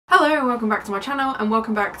Hello and welcome back to my channel, and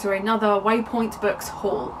welcome back to another Waypoint Books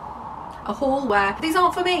haul. A haul where these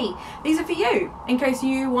aren't for me, these are for you, in case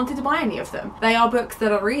you wanted to buy any of them. They are books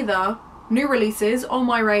that are either new releases on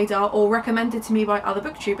my radar or recommended to me by other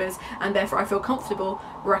booktubers, and therefore I feel comfortable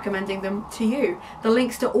recommending them to you. The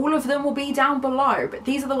links to all of them will be down below, but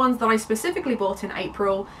these are the ones that I specifically bought in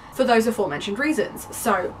April for those aforementioned reasons.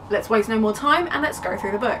 So let's waste no more time and let's go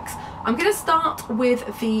through the books. I'm going to start with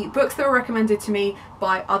the books that were recommended to me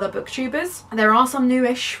by other booktubers. There are some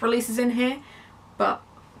newish releases in here, but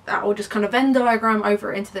that will just kind of Venn diagram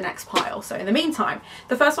over into the next pile. So in the meantime,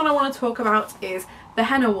 the first one I want to talk about is The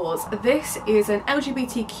Henna Wars. This is an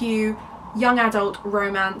LGBTQ young adult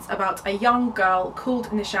romance about a young girl called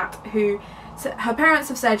Nishat who her parents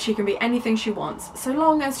have said she can be anything she wants so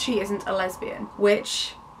long as she isn't a lesbian,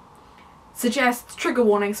 which suggests trigger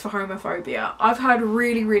warnings for homophobia. I've heard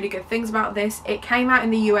really good things about this. It came out in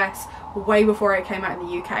the US way before it came out in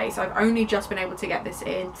the UK, so I've only just been able to get this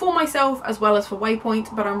in for myself as well as for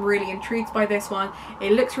Waypoint, but I'm really intrigued by this one.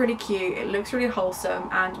 It looks really cute, it looks really wholesome,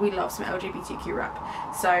 and we love some LGBTQ rep.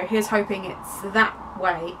 So here's hoping it's that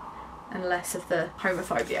way and less of the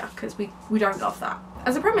homophobia, because we don't love that.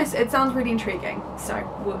 As a premise, it sounds really intriguing, so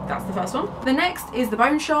that's the first one. The next is The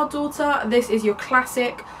Bone Shard Daughter. This is your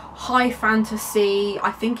classic high fantasy,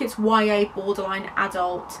 I think it's YA borderline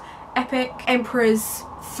adult, epic, emperors,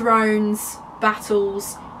 thrones,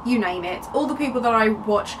 battles, you name it. All the people that I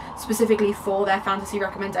watch specifically for their fantasy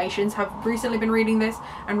recommendations have recently been reading this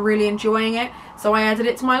and really enjoying it, so I added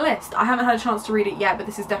it to my list. I haven't had a chance to read it yet, but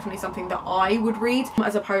this is definitely something that I would read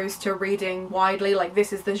as opposed to reading widely. Like,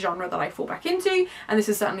 this is the genre that I fall back into, and this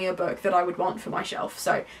is certainly a book that I would want for my shelf,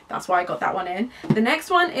 so that's why I got that one in. The next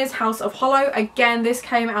one is House of Hollow. Again, this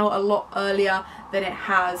came out a lot earlier than it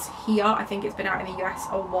has here. I think it's been out in the US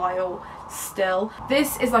a while still.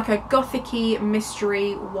 This is like a gothic-y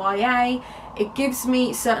mystery YA. It gives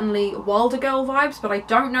me certainly Wilder Girl vibes, but I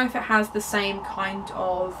don't know if it has the same kind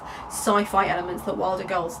of sci-fi elements that Wilder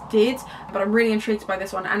Girls did, but I'm really intrigued by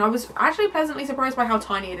this one, and I was actually pleasantly surprised by how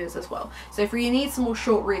tiny it is as well. So if you need some more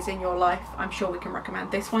short reads in your life, I'm sure we can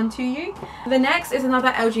recommend this one to you. The next is another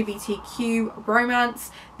LGBTQ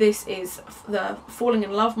romance. This is the Falling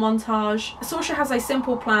in Love montage. Saoirse has a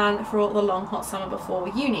simple plan for the long hot summer before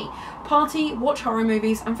uni. Party, watch horror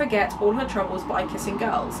movies, and forget all her troubles by kissing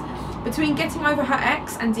girls. Between getting over her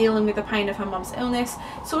ex and dealing with the pain of her mum's illness,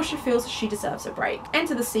 Saoirse feels she deserves a break.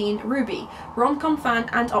 Enter the scene Ruby, rom-com fan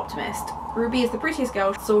and optimist. Ruby is the prettiest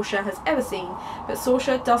girl Saoirse has ever seen, but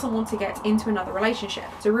Saoirse doesn't want to get into another relationship.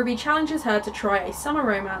 So Ruby challenges her to try a summer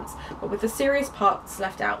romance, but with the serious parts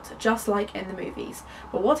left out, just like in the movies.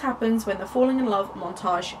 But what happens when the falling in love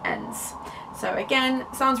montage ends? So again,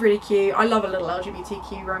 sounds really cute. I love a little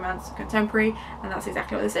LGBTQ romance contemporary, and that's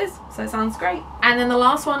exactly what this is, so it sounds great. And then the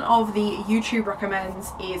last one of the YouTube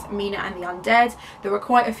recommends is Mina and the Undead. There were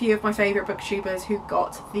quite a few of my favourite booktubers who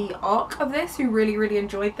got the arc of this, who really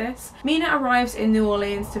enjoyed this. Mina arrives in New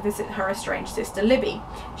Orleans to visit her estranged sister Libby.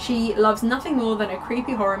 She loves nothing more than a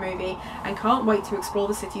creepy horror movie and can't wait to explore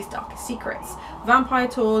the city's darkest secrets. Vampire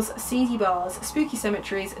tours, seedy bars, spooky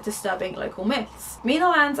cemeteries, disturbing local myths. Mina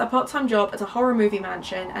lands a part-time job at a horror movie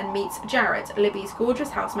mansion and meets Jared, Libby's gorgeous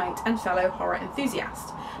housemate and fellow horror enthusiast.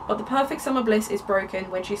 But the perfect summer bliss is broken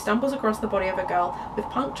when she stumbles across the body of a girl with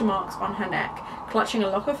puncture marks on her neck, clutching a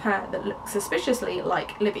lock of hair that looks suspiciously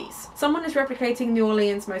like Libby's. Someone is replicating New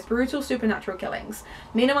Orleans' most brutal supernatural killings.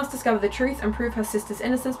 Mina must discover the truth and prove her sister's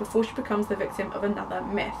innocence before she becomes the victim of another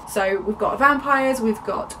myth. So we've got vampires, we've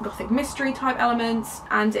got gothic mystery type elements,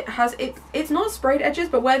 and it's not sprayed edges,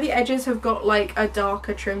 but where the edges have got like a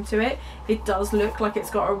darker trim to it, it does look like it's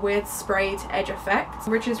got a weird sprayed edge effect,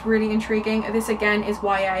 which is really intriguing. This again is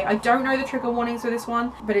YA. I don't know the trigger warnings for this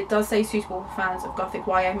one, but it does say suitable for fans of gothic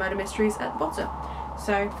YA murder mysteries at the bottom.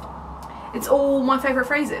 So it's all my favourite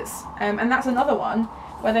phrases, and that's another one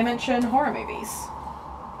where they mention horror movies.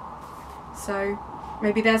 So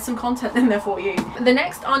maybe there's some content in there for you. The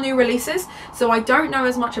next are new releases, so I don't know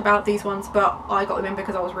as much about these ones, but I got them in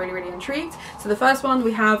because I was really intrigued. So the first one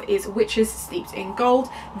we have is Witches Steeped in Gold.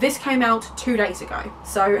 This came out 2 days ago,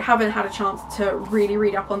 so haven't had a chance to really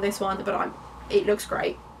read up on this one, but it looks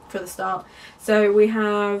great for the start. So we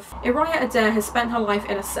have Uriah Adair has spent her life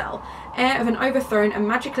in a cell. Heir of an overthrown and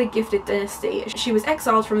magically gifted dynasty, she was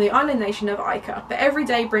exiled from the island nation of Ica, but every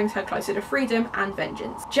day brings her closer to freedom and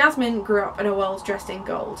vengeance. Jasmine grew up in a world dressed in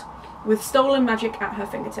gold. with stolen magic at her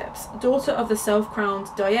fingertips. Daughter of the self-crowned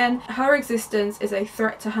Diane, her existence is a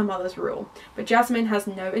threat to her mother's rule, but Jasmine has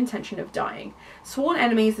no intention of dying. Sworn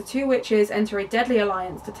enemies, the two witches enter a deadly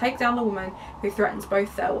alliance to take down the woman who threatens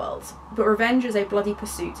both their worlds. But revenge is a bloody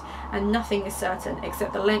pursuit, and nothing is certain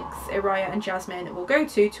except the lengths Araya and Jasmine will go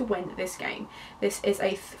to win this game. This is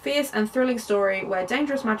a fierce and thrilling story where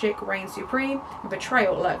dangerous magic reigns supreme and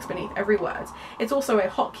betrayal lurks beneath every word. It's also a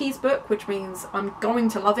hotkeys book, which means I'm going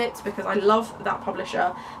to love it because I love that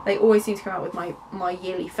publisher. They always seem to come out with my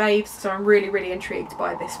yearly faves, so I'm really intrigued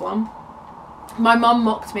by this one. My mum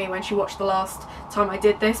mocked me when she watched the last time I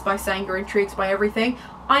did this by saying you're intrigued by everything.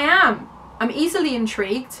 I am. I'm easily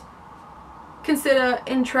intrigued. Consider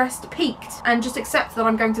interest piqued, and just accept that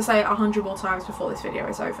I'm going to say it 100 more times before this video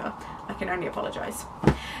is over. I can only apologise.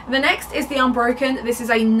 The next is The Unbroken. This is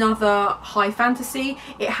another high fantasy.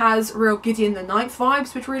 It has real Gideon the Ninth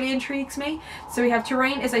vibes, which really intrigues me. So we have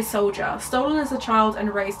Terrain is a soldier, stolen as a child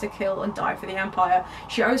and raised to kill and die for the Empire.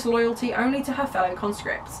 She owes loyalty only to her fellow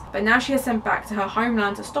conscripts, but now she is sent back to her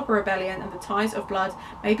homeland to stop a rebellion, and the ties of blood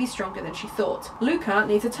may be stronger than she thought. Luca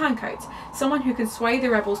needs a turncoat, someone who can sway the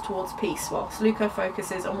rebels towards peace, whilst Luca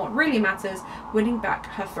focuses on what really matters, winning back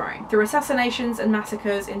her throne. Through assassinations and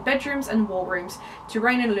massacres in bedrooms and war rooms,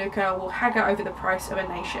 Terrain and Luca will haggle over the price of a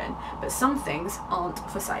nation, but some things aren't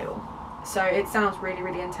for sale. So it sounds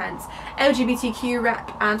really intense. LGBTQ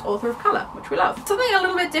rep and author of colour, which we love. Something a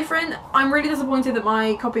little bit different. I'm really disappointed that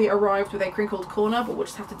my copy arrived with a crinkled corner, but we'll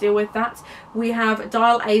just have to deal with that. We have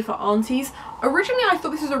Dial A for Aunties. Originally I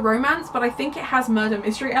thought this was a romance, but I think it has murder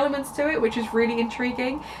mystery elements to it, which is really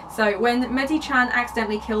intriguing. So when Medi-chan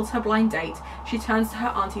accidentally kills her blind date, she turns to her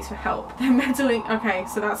aunties for help. They're meddling. Okay,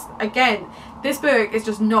 so that's, again, this book is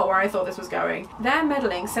just not where I thought this was going. Their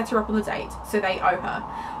meddling set her up on the date, so they owe her.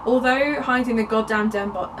 Although hiding the goddamn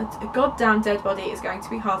dead body is going to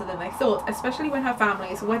be harder than they thought, especially when her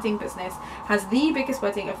family's wedding business has the biggest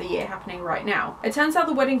wedding of the year happening right now. It turns out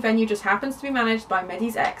the wedding venue just happens to be managed by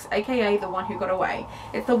Medi's ex, aka the one who got away.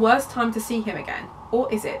 It's the worst time to see him again.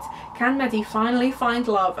 Or is it? Can Medi finally find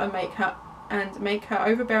love and make her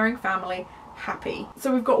overbearing family happy?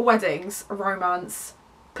 So we've got weddings, romance,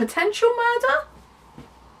 potential murder,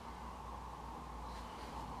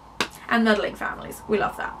 and meddling families. We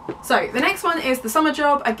love that. So the next one is The Summer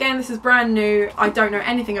Job. Again, this is brand new. I don't know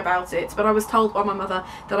anything about it, but I was told by my mother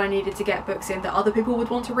that I needed to get books in that other people would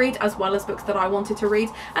want to read, as well as books that I wanted to read,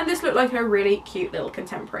 and this looked like a really cute little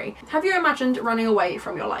contemporary. Have you imagined running away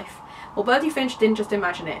from your life? Well, Birdie Finch didn't just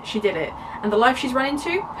imagine it, she did it. And the life she's run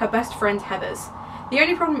into? Her best friend Heather's. The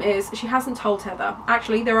only problem is she hasn't told Heather.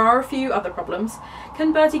 Actually, there are a few other problems.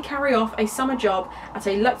 Can Birdie carry off a summer job at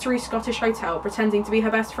a luxury Scottish hotel pretending to be her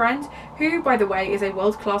best friend, who, by the way, is a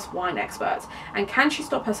world-class wine expert? And can she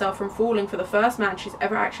stop herself from falling for the first man she's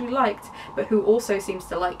ever actually liked, but who also seems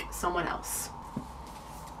to like someone else?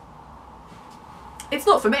 It's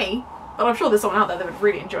not for me, but I'm sure there's someone out there that would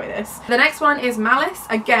really enjoy this. The next one is Malice.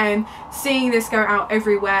 Again, seeing this go out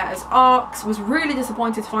everywhere as ARCs, was really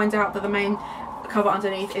disappointed to find out that the main cover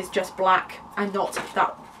underneath is just black and not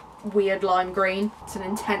that weird lime green. It's an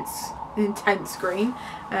intense green,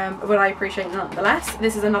 but I appreciate it nonetheless.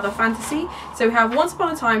 This is another fantasy. So we have Once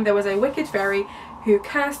Upon a Time there was a wicked fairy who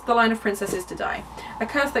cursed the line of princesses to die. A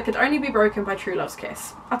curse that could only be broken by true love's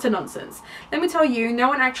kiss. Utter nonsense. Let me tell you, no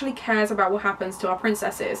one actually cares about what happens to our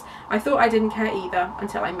princesses. I thought I didn't care either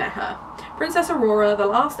until I met her. Princess Aurora, the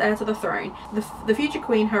last heir to the throne, the future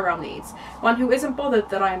queen her realm needs. One who isn't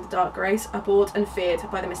bothered that I am the dark grace, abhorred and feared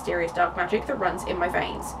by the mysterious dark magic that runs in my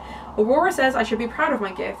veins. Aurora says I should be proud of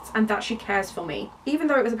my gifts and that she cares for me, even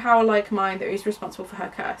though it was a power like mine that is responsible for her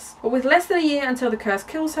curse. But with less than a year until the curse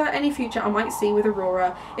kills her, any future I might see with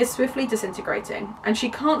Aurora is swiftly disintegrating, and she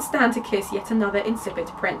can't stand to kiss yet another insipid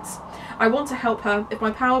prince. I want to help her. If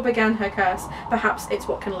my power began her curse, perhaps it's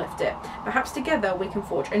what can lift it. Perhaps together we can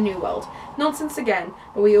forge a new world. Nonsense again,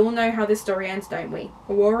 but we all know how this story ends, don't we?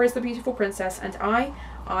 Aurora is the beautiful princess, and I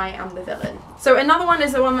am the villain. So another one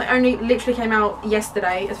is the one that only literally came out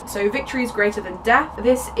yesterday. So Victory is Greater Than Death.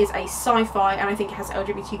 This is a sci-fi, and I think it has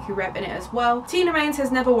LGBTQ rep in it as well. Tina Maines has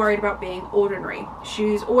never worried about being ordinary.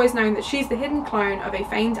 She's always known that she's the hidden clone of a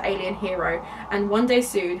famed alien hero, and one day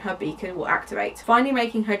soon her beacon will activate, finally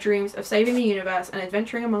making her dreams of saving the universe and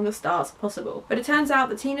adventuring among the stars possible. But it turns out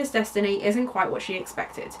that Tina's destiny isn't quite what she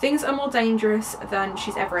expected. Things are more dangerous than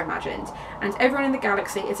she's ever imagined, and everyone in the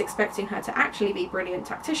galaxy is expecting her to actually be brilliant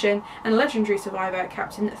tactician and legendary survivor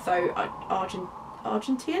Captain Tho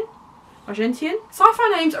Argentian. Argentian.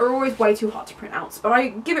 Sci-fi names are always way too hard to pronounce, but I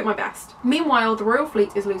give it my best. Meanwhile, the royal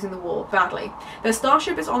fleet is losing the war badly. Their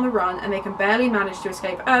starship is on the run and they can barely manage to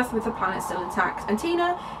escape Earth with the planet still intact, and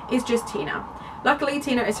Tina is just Tina. Luckily,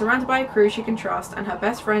 Tina is surrounded by a crew she can trust and her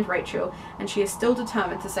best friend Rachel, and she is still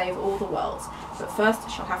determined to save all the worlds. But first,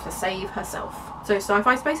 she'll have to save herself. So,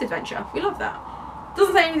 sci-fi space adventure. We love that.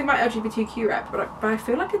 Doesn't say anything about LGBTQ rep, but I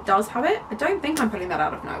feel like it does have it. I don't think I'm pulling that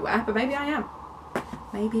out of nowhere, but maybe I am.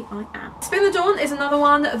 Maybe I am. Spin the Dawn is another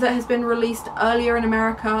one that has been released earlier in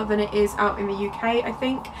America than it is out in the UK, I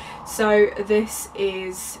think. So this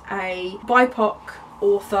is a BIPOC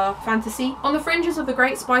author fantasy. On the fringes of the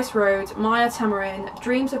Great Spice Road, Maya Tamarin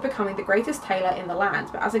dreams of becoming the greatest tailor in the land,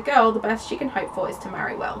 but as a girl, the best she can hope for is to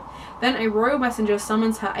marry well. Then a royal messenger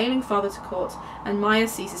summons her ailing father to court, and Maya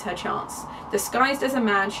seizes her chance. Disguised as a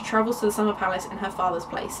man, she travels to the summer palace in her father's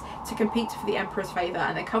place to compete for the emperor's favour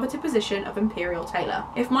and the coveted position of imperial tailor.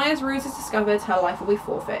 If Maya's ruse is discovered, her life will be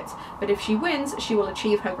forfeit, but if she wins, she will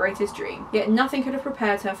achieve her greatest dream. Yet nothing could have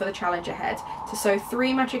prepared her for the challenge ahead, to sew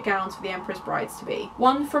 3 magic gowns for the emperor's brides-to-be.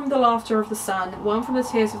 One from the laughter of the sun, one from the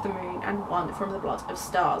tears of the moon, and one from the blood of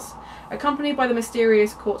stars. Accompanied by the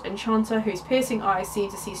mysterious court enchanter whose piercing eyes seem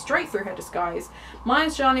to see straight through her disguise,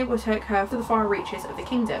 Maya's journey will take her to the far reaches of the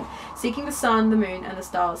kingdom, seeking the sun, the moon, and the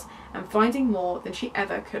stars, and finding more than she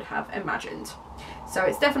ever could have imagined. So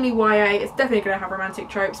it's definitely YA, it's definitely going to have romantic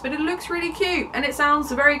tropes, but it looks really cute, and it sounds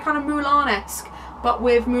very kind of Mulan-esque, but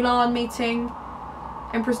with Mulan meeting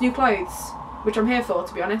Emperor's New Clothes, which I'm here for,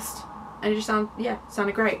 to be honest. And it just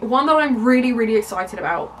sounded great. One that I'm really excited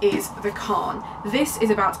about is The Khan. This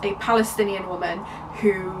is about a Palestinian woman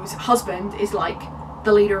whose husband is like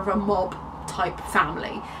the leader of a mob type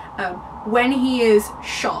family. When he is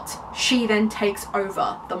shot, she then takes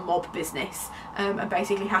over the mob business and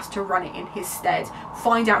basically has to run it in his stead,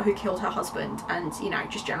 find out who killed her husband, and, you know,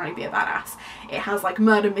 just generally be a badass. It has like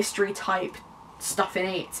murder mystery type stuff in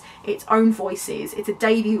it, its own voices, it's a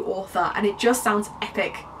debut author, and it just sounds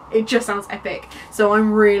epic. It just sounds epic. So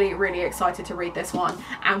I'm really excited to read this one,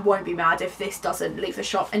 and won't be mad if this doesn't leave the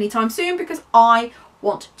shop anytime soon, because I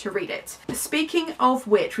want to read it. Speaking of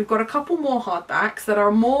which, we've got a couple more hardbacks that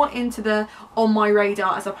are more into the on my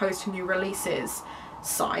radar as opposed to new releases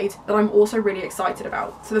side that I'm also really excited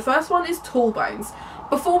about. So the first one is Tall Bones.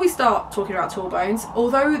 Before we start talking about Tall Bones,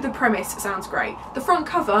 although the premise sounds great, the front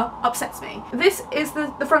cover upsets me. This is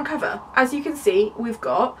the front cover. As you can see, we've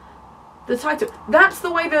got the title. That's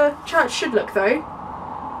the way the church should look though.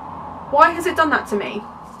 Why has it done that to me?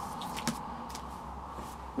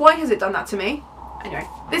 Why has it done that to me? Anyway,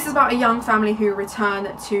 this is about a young family who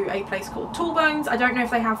return to a place called Tall Bones. I don't know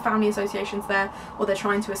if they have family associations there or they're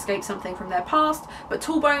trying to escape something from their past, but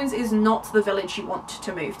Tall Bones is not the village you want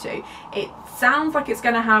to move to. It sounds like it's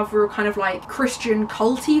going to have real kind of like Christian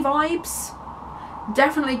culty vibes.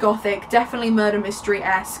 Definitely gothic, definitely murder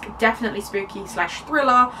mystery-esque, definitely spooky /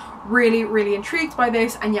 thriller. Really intrigued by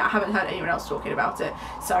this, and yet I haven't heard anyone else talking about it.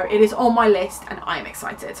 So it is on my list and I am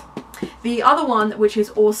excited. The other one, which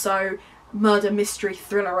is also murder mystery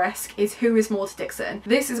thriller-esque, is Who is Maud Dixon.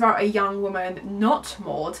 This is about a young woman, not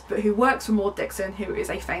Maud, but who works for Maud Dixon, who is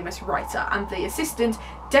a famous writer, and the assistant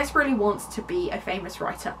desperately wants to be a famous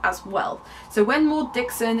writer as well. So when Maud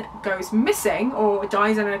Dixon goes missing or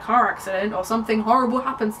dies in a car accident or something horrible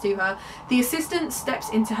happens to her, the assistant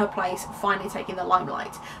steps into her place, finally taking the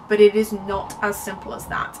limelight. But it is not as simple as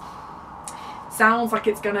that. Sounds like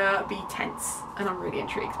it's gonna be tense, and I'm really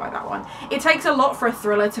intrigued by that one. It takes a lot for a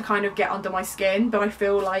thriller to kind of get under my skin, but I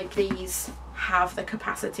feel like these have the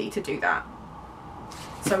capacity to do that.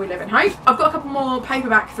 So we live in hope. I've got a couple more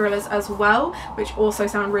paperback thrillers as well, which also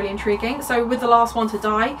sound really intriguing. So with The Last One to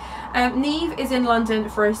Die, Neve is in London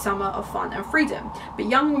for a summer of fun and freedom, but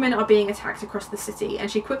young women are being attacked across the city, and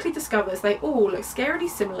she quickly discovers they all look scarily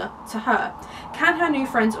similar to her. Can her new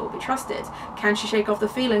friends all be trusted? Can she shake off the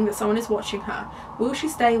feeling that someone is watching her? Will she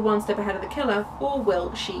stay one step ahead of the killer, or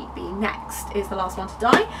will she be next? Is The Last One to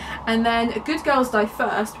Die. And then Good Girls Die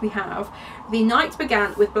First, we have The Night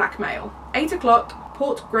Began with Blackmail. 8 o'clock,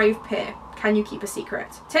 Port Grave Pier. Can you keep a secret?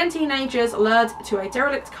 10 teenagers lured to a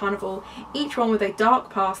derelict carnival, each one with a dark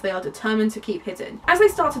past they are determined to keep hidden. As they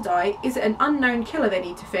start to die, is it an unknown killer they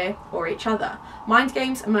need to fear, or each other? Mind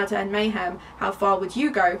games, murder and mayhem. How far would you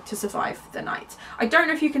go to survive the night? I don't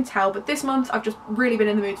know if you can tell, but this month I've just really been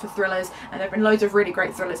in the mood for thrillers, and there have been loads of really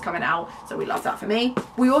great thrillers coming out, so we love that for me.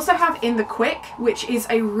 We also have In the Quick, which is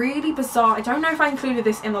a really bizarre, I don't know if I included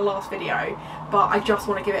this in the last video, but I just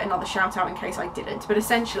want to give it another shout out in case I didn't. But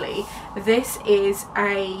essentially, this is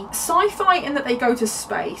a sci-fi in that they go to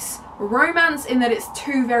space, romance in that it's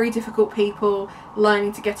two very difficult people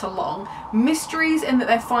learning to get along, mysteries in that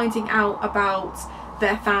they're finding out about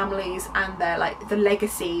their families and their like the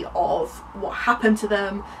legacy of what happened to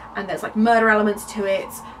them, and there's like murder elements to it.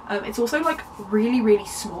 It's also like really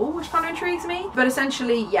small, which kind of intrigues me. But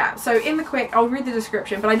essentially, yeah, so in the quick, I'll read the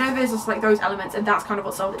description, but I know there's just like those elements, and that's kind of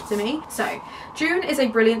what sold it to me. So June is a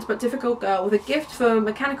brilliant but difficult girl with a gift for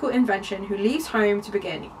mechanical invention who leaves home to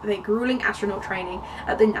begin with a grueling astronaut training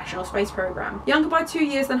at the National Space Program. Younger by 2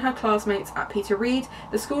 years than her classmates at Peter Reed,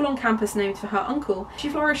 the school on campus named for her uncle, she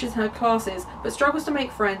flourishes in her classes but struggles to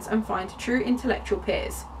make friends and find true intellectual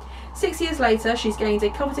peers. 6 years later, she's gained a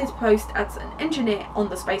coveted post as an engineer on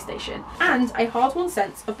the space station and a hard-won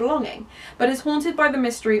sense of belonging, but is haunted by the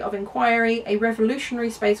mystery of Inquiry, a revolutionary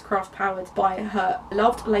spacecraft powered by her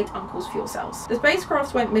loved late uncle's fuel cells. The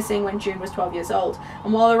spacecraft went missing when June was 12 years old,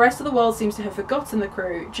 and while the rest of the world seems to have forgotten the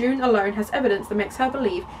crew, June alone has evidence that makes her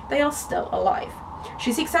believe they are still alive.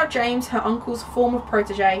 She seeks out James, her uncle's former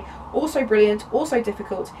protege, also brilliant, also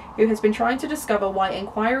difficult, who has been trying to discover why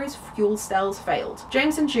Inquiry's fuel cells failed.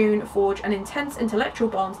 James and June forge an intense intellectual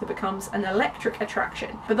bond that becomes an electric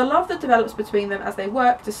attraction, but the love that develops between them as they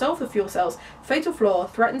work to solve the fuel cells' fatal flaw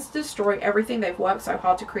threatens to destroy everything they've worked so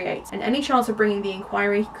hard to create, and any chance of bringing the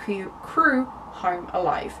Inquiry crew home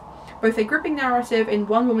alive. Both a gripping narrative in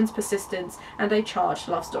one woman's persistence and a charged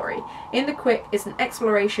love story. In the Quick is an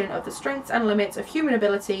exploration of the strengths and limits of human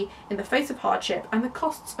ability in the face of hardship and the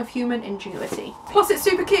costs of human ingenuity. Plus it's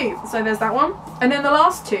super cute, so there's that one. And then the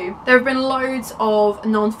last two, there have been loads of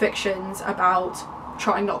non-fictions about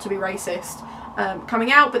trying not to be racist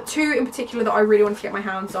coming out, but two in particular that I really wanted to get my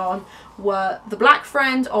hands on were The Black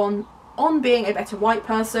Friend on being a better white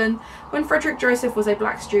person. When Frederick Joseph was a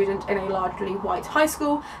black student in a largely white high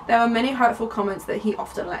school, there were many hurtful comments that he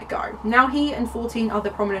often let go. Now he and 14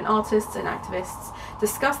 other prominent artists and activists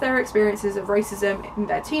discuss their experiences of racism in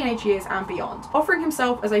their teenage years and beyond. Offering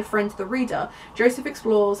himself as a friend to the reader, Joseph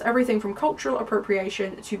explores everything from cultural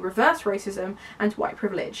appropriation to reverse racism and white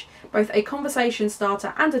privilege. Both a conversation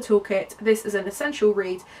starter and a toolkit, this is an essential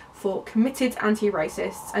read for committed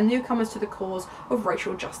anti-racists and newcomers to the cause of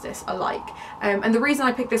racial justice alike. And the reason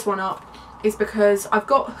I picked this one up is because I've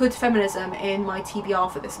got hood feminism in my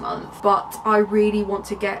TBR for this month, but I really want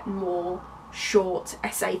to get more short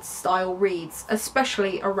essay style reads,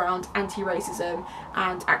 especially around anti-racism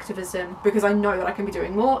and activism, because I know that I can be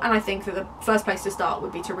doing more, and I think that the first place to start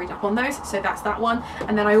would be to read up on those, so that's that one.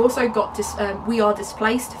 And then I also got We Are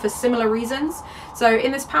Displaced for similar reasons. So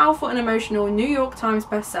in this powerful and emotional New York Times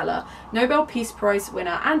bestseller, Nobel Peace Prize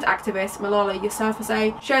winner and activist Malala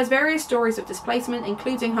Yousafzai shares various stories of displacement,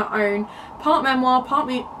 including her own. Part memoir, part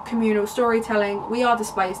communal storytelling, We Are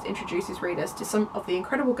Displaced introduces readers to some of the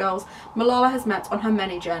incredible girls Malala has met on her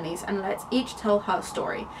many journeys and lets each tell her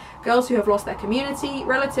story. Girls who have lost their community,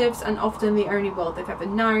 relatives, and often the only world they've ever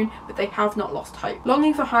known, but they have not lost hope.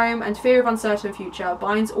 Longing for home and fear of uncertain future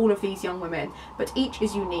binds all of these young women, but each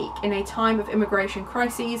is unique. In a time of immigration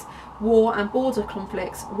crises, war and border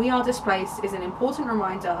conflicts, We Are Displaced is an important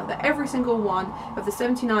reminder that every single one of the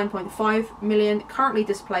 79.5 million currently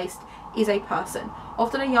displaced is a person,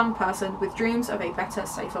 often a young person with dreams of a better,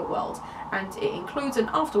 safer world, and it includes an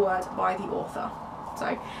afterword by the author.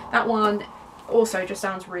 So that one also just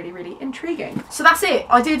sounds really intriguing. So that's it.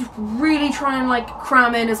 I did really try and like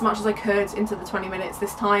cram in as much as I could into the 20 minutes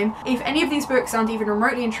this time. If any of these books sound even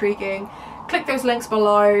remotely intriguing, click those links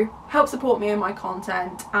below, help support me and my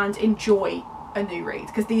content, and enjoy a new read,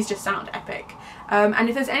 because these just sound epic. And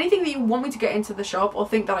if there's anything that you want me to get into the shop or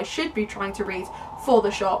think that I should be trying to read for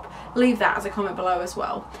the shop, leave that as a comment below as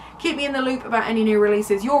well. Keep me in the loop about any new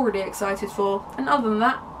releases you're really excited for, and other than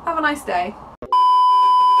that, have a nice day.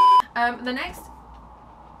 The next...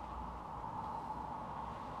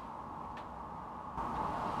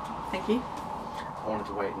 Thank you. I wanted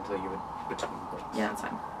to wait until you were between books. Yeah, that's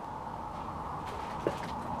fine.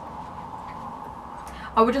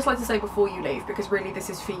 I would just like to say before you leave, because really this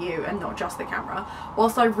is for you and not just the camera,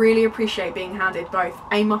 whilst I really appreciate being handed both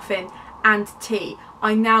a muffin and tea,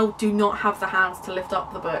 I now do not have the hands to lift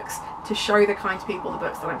up the books to show the kind of people the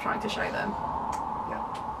books that I'm trying to show them. Yeah.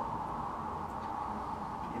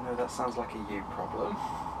 You know, that sounds like a you problem.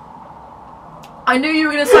 I knew you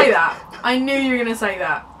were going to say that. I knew you were going to say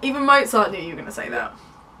that. Even Mozart knew you were going to say that.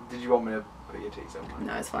 Did you want me to put your tea somewhere?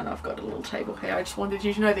 No, it's fine. I've got a little table here. I just wanted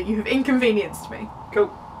you to know that you have inconvenienced me. Cool.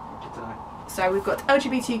 Good to know. So we've got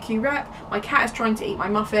LGBTQ rep. My cat is trying to eat my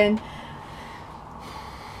muffin.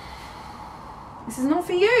 This is not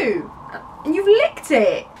for you. And you've licked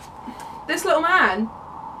it. This little man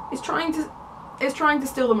is trying to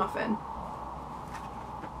steal the muffin.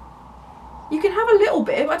 You can have a little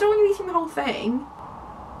bit, but I don't want you eating the whole thing.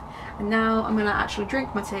 And now I'm going to actually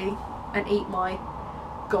drink my tea and eat my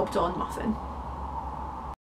gobbed on muffin.